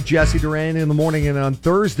Jesse Duran in the morning, and on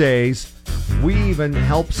Thursdays, we even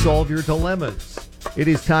help solve your dilemmas. It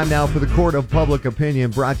is time now for the Court of Public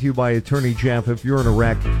Opinion, brought to you by Attorney Jeff. If you're in a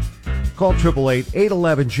wreck, call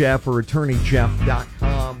 888-811-JEFF or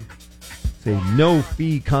attorneyjeff.com. It's a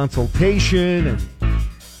no-fee consultation, and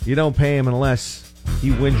you don't pay him unless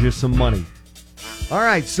he wins you some money. All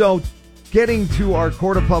right, so getting to our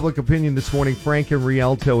Court of Public Opinion this morning, Frank in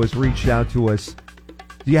Rialto has reached out to us.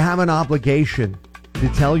 Do you have an obligation to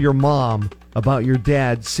tell your mom about your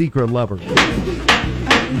dad's secret lover?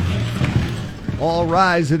 All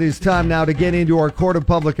rise. It is time now to get into our Court of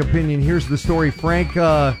Public Opinion. Here's the story. Frank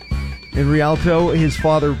in Rialto, his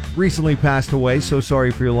father recently passed away. So sorry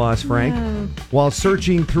for your loss, Frank. Yeah. While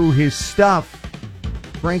searching through his stuff,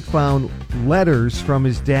 Frank found letters from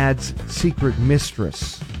his dad's secret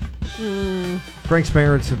mistress. Frank's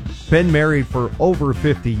parents have been married for over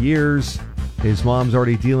 50 years. His mom's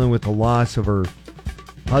already dealing with the loss of her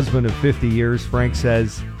husband of 50 years. Frank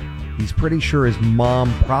says he's pretty sure his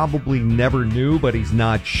mom probably never knew, but he's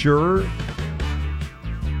not sure.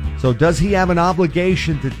 So does he have an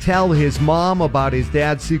obligation to tell his mom about his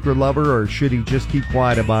dad's secret lover, or should he just keep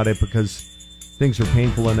quiet about it because things are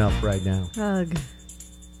painful enough right now? Hug.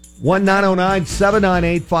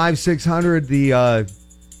 1-909-798-5600. The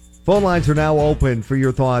phone lines are now open for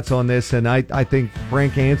your thoughts on this, and I think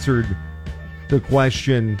Frank answered the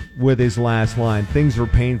question with his last line. Things are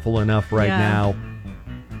painful enough right now.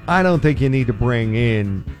 I don't think you need to bring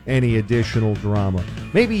in any additional drama.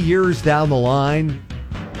 Maybe years down the line,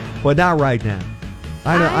 but not right now.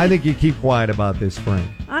 I think you keep quiet about this, Frank.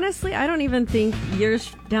 Honestly, I don't even think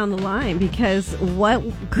years down the line, because what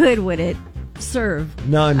good would it serve?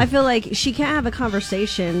 None. I feel like she can't have a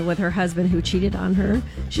conversation with her husband who cheated on her.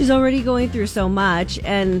 She's already going through so much,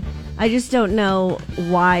 and I just don't know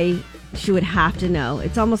why she would have to know.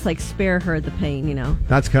 It's almost like spare her the pain, you know?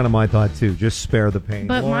 That's kind of my thought, too. Just spare the pain.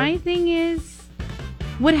 But Lauren? my thing is,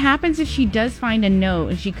 what happens if she does find a note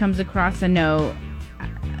and she comes across a note,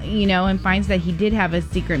 and finds that he did have a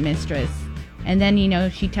secret mistress? And then,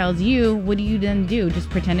 she tells you, what do you then do? Just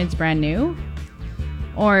pretend it's brand new?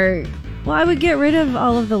 Or... Well, I would get rid of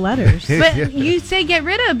all of the letters. But you say get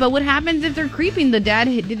rid of, but what happens if they're creeping? The dad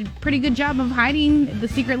did a pretty good job of hiding the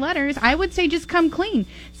secret letters. I would say just come clean.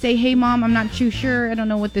 Say, hey, Mom, I'm not too sure. I don't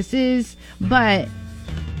know what this is. But,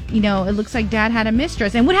 it looks like Dad had a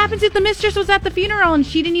mistress. And what happens if the mistress was at the funeral and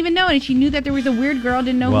she didn't even know it? And she knew that there was a weird girl,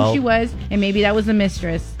 didn't know who she was, and maybe that was the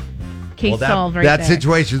mistress. Case solved right there. That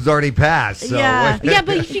situation's already passed. So. Yeah. Yeah,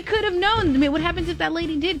 but she could have known. I mean, what happens if that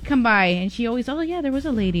lady did come by and she always, there was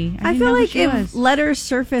a lady. I feel like if letters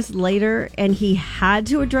surfaced later and he had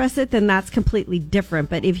to address it, then that's completely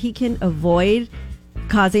different. But if he can avoid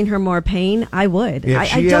causing her more pain, I would.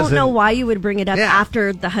 I don't know why you would bring it up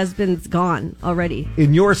after the husband's gone already.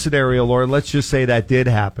 In your scenario, Lauren, let's just say that did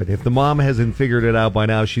happen. If the mom hasn't figured it out by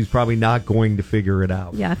now, she's probably not going to figure it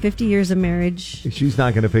out. Yeah, 50 years of marriage. She's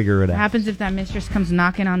not going to figure it out. What happens if that mistress comes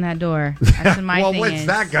knocking on that door? That's what my well, thing what's is.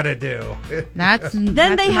 that going to do?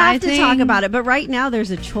 Then they have to talk about it. But right now,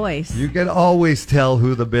 there's a choice. You can always tell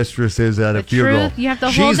who the mistress is at a funeral. Truth, you have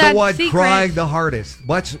to hold that She's the one secret. crying the hardest,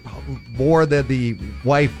 much more than the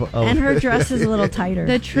wife of... And her dress is a little tighter.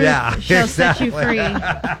 The truth shall set you free.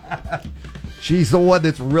 She's the one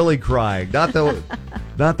that's really crying, not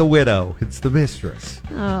the widow. It's the mistress.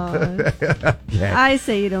 Oh, Okay. I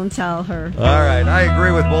say you don't tell her. All right, I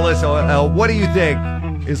agree with Melissa. What do you think?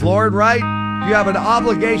 Is Lauren right? You have an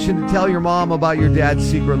obligation to tell your mom about your dad's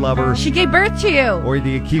secret lover. She gave birth to you. Or do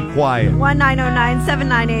you keep quiet?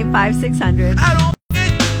 1-909-798-5600.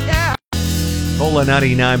 Cola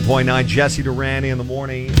 99.9, Jesse Duran in the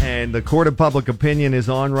morning, and the Court of Public Opinion is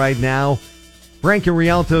on right now. Frank and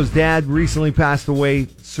Rialto's dad recently passed away.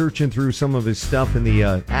 Searching through some of his stuff in the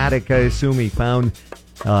attic, I assume he found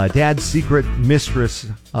dad's secret mistress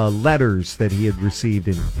letters that he had received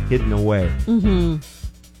and hidden away. Mm-hmm.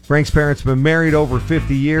 Frank's parents have been married over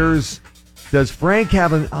 50 years. Does Frank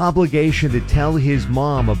have an obligation to tell his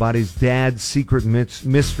mom about his dad's secret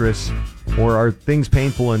mistress, or are things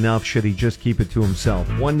painful enough? Should he just keep it to himself?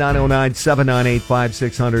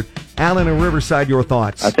 1-909-798-5600. Alan in Riverside, your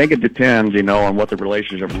thoughts. I think it depends, on what the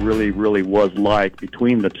relationship really, really was like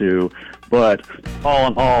between the two. But all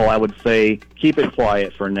in all, I would say keep it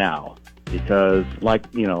quiet for now. Because,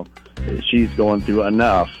 she's going through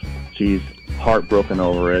enough. She's heartbroken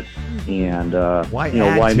over it. And,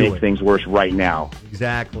 why make things worse right now?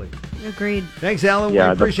 Exactly. Agreed. Thanks, Alan. Yeah,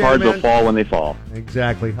 we appreciate the cards it, man. will fall when they fall.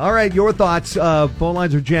 Exactly. All right, your thoughts. Phone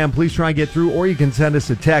lines are jammed. Please try and get through, or you can send us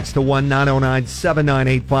a text to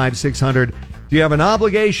 1-909-798-5600. Do you have an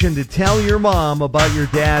obligation to tell your mom about your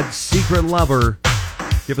dad's secret lover?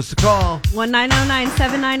 Give us a call.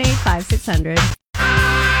 1-909-798-5600.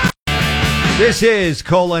 This is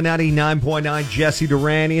Cola 99.9, Jesse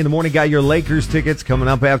Durani. In the morning, got your Lakers tickets coming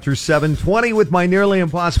up after 7:20 with my nearly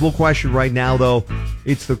impossible question right now, though.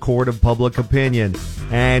 It's the court of public opinion.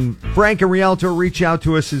 And Frank in Rialto reached out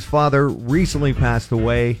to us. His father recently passed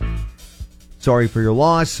away. Sorry for your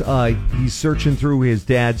loss. He's searching through his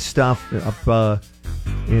dad's stuff up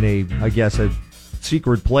in a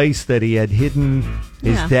secret place that he had hidden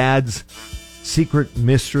his dad's secret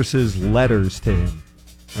mistress's letters to him.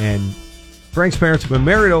 And Frank's parents have been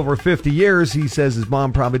married over 50 years. He says his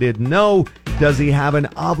mom probably didn't know. Does he have an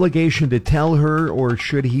obligation to tell her, or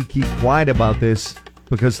should he keep quiet about this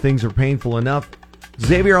because things are painful enough?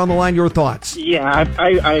 Xavier, on the line, your thoughts. Yeah,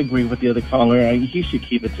 I agree with the other caller. He should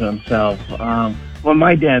keep it to himself. When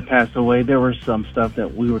my dad passed away, there was some stuff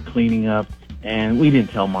that we were cleaning up, and we didn't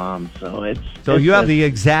tell Mom. So you have the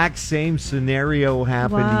exact same scenario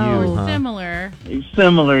happen to you, huh?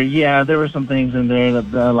 Similar, yeah. There were some things in there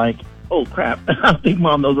that like, oh crap! I think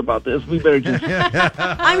Mom knows about this. We better just.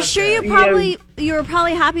 I'm sure you were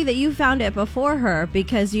probably happy that you found it before her,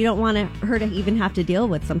 because you don't want her to even have to deal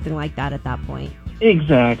with something like that at that point.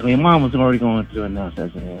 Exactly. Mom was already going through enough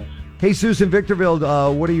as it is. Hey, Susan Victorville,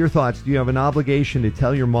 what are your thoughts? Do you have an obligation to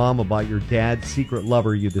tell your mom about your dad's secret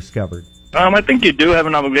lover you discovered? I think you do have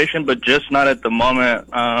an obligation, but just not at the moment.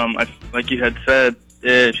 Like you had said,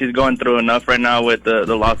 she's going through enough right now with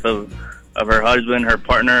the loss of her husband, her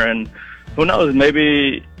partner, and who knows,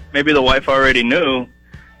 maybe the wife already knew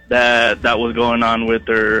that was going on with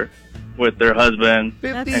her husband.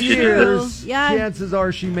 50 years. Chances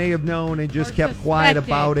are she may have known and just kept quiet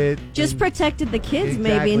about it. Just protected the kids,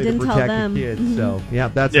 maybe, and didn't tell them. The kids. So,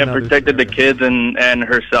 that's protected the kids and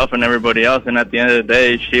herself and everybody else. And at the end of the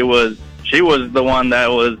day, she was the one that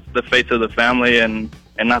was the face of the family and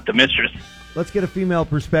not the mistress. Let's get a female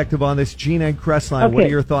perspective on this. Gina and Crestline, okay. What are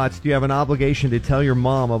your thoughts? Do you have an obligation to tell your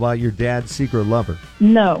mom about your dad's secret lover?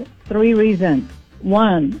 No. 3 reasons.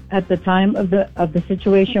 1, at the time of the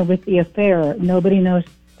situation with the affair, nobody knows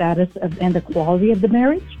the status and the quality of the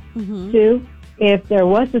marriage. Mm-hmm. 2, if there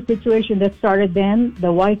was a situation that started then,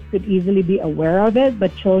 the wife could easily be aware of it,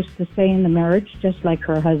 but chose to stay in the marriage, just like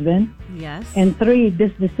her husband. Yes. And 3,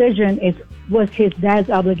 this decision was his dad's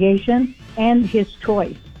obligation and his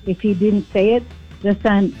choice. If he didn't say it, the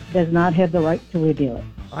son does not have the right to reveal it.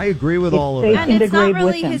 I agree with all of that. And it's not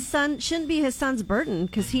really his son, shouldn't be his son's burden,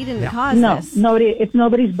 because he didn't cause this. No, it's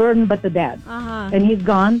nobody's burden but the dad. And he's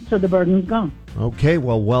gone, so the burden's gone. Okay,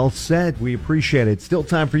 well said. We appreciate it. Still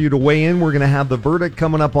time for you to weigh in. We're going to have the verdict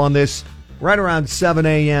coming up on this right around 7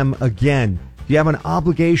 a.m. again. Do you have an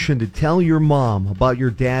obligation to tell your mom about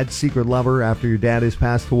your dad's secret lover after your dad has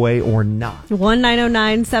passed away or not?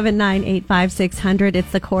 1-909-798-5600.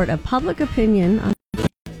 It's the court of public opinion.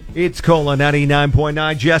 It's Cola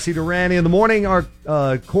 99.9, Jesse Durani in the morning. Our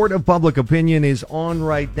court of public opinion is on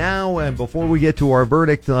right now. And before we get to our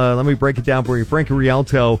verdict, let me break it down for you. Frank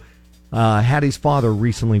Rialto had his father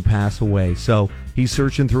recently pass away. So he's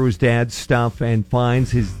searching through his dad's stuff and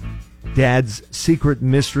finds his dad's secret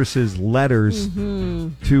mistress's letters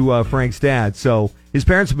to Frank's dad. So his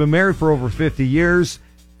parents have been married for over 50 years.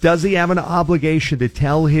 Does he have an obligation to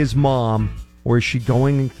tell his mom, or is she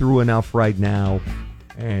going through enough right now?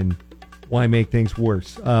 And why make things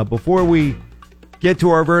worse? Before we get to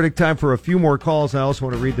our verdict, time for a few more calls. I also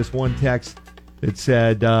want to read this one text that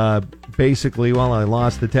said, basically, well, I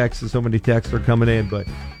lost the text, and so many texts are coming in, but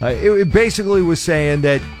it basically was saying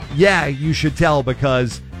that, you should tell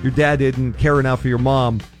because your dad didn't care enough for your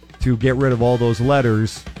mom to get rid of all those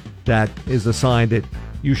letters. That is a sign that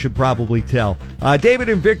you should probably tell. David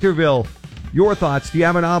in Victorville, your thoughts. Do you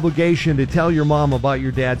have an obligation to tell your mom about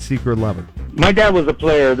your dad's secret lover? My dad was a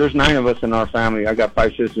player. There's 9 of us in our family. I got 5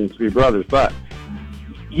 sisters and 3 brothers. But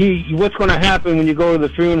what's going to happen when you go to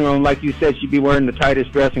the funeral? Like you said, she'd be wearing the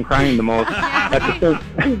tightest dress and crying the most. At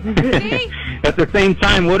the same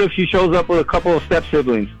time, what if she shows up with a couple of step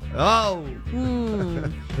siblings? Oh.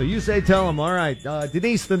 So you say tell them. All right.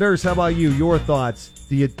 Denise the nurse, how about you? Your thoughts.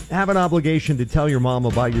 Do you have an obligation to tell your mom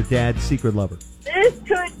about your dad's secret lover? This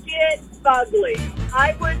could get ugly.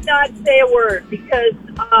 I would not say a word because,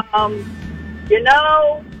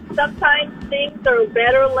 sometimes things are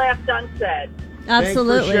better left unsaid.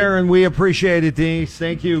 Absolutely. Thanks for sharing. We appreciate it, Denise.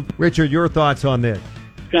 Thank you. Richard, your thoughts on this?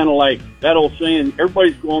 It's kind of like that old saying,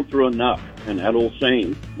 everybody's going through enough. And that old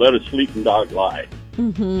saying, let a sleeping dog lie.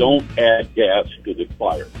 Mm-hmm. Don't add gas to the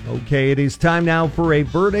fire. Okay, it is time now for a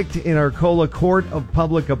verdict in our Cola Court of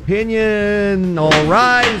Public Opinion. All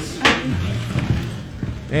rise.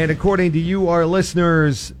 And according to you, our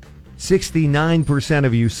listeners, 69%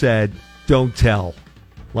 of you said, don't tell.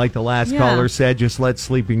 like the last caller said, just let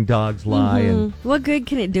sleeping dogs lie. And what good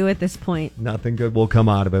can it do at this point? nothing good will come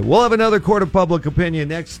out of it. We'll have another Court of Public Opinion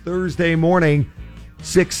next Thursday morning,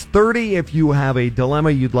 6:30. If you have a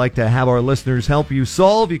dilemma you'd like to have our listeners help you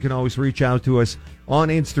solve, you can always reach out to us on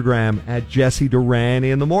Instagram at Jesse Duran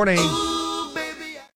in the morning.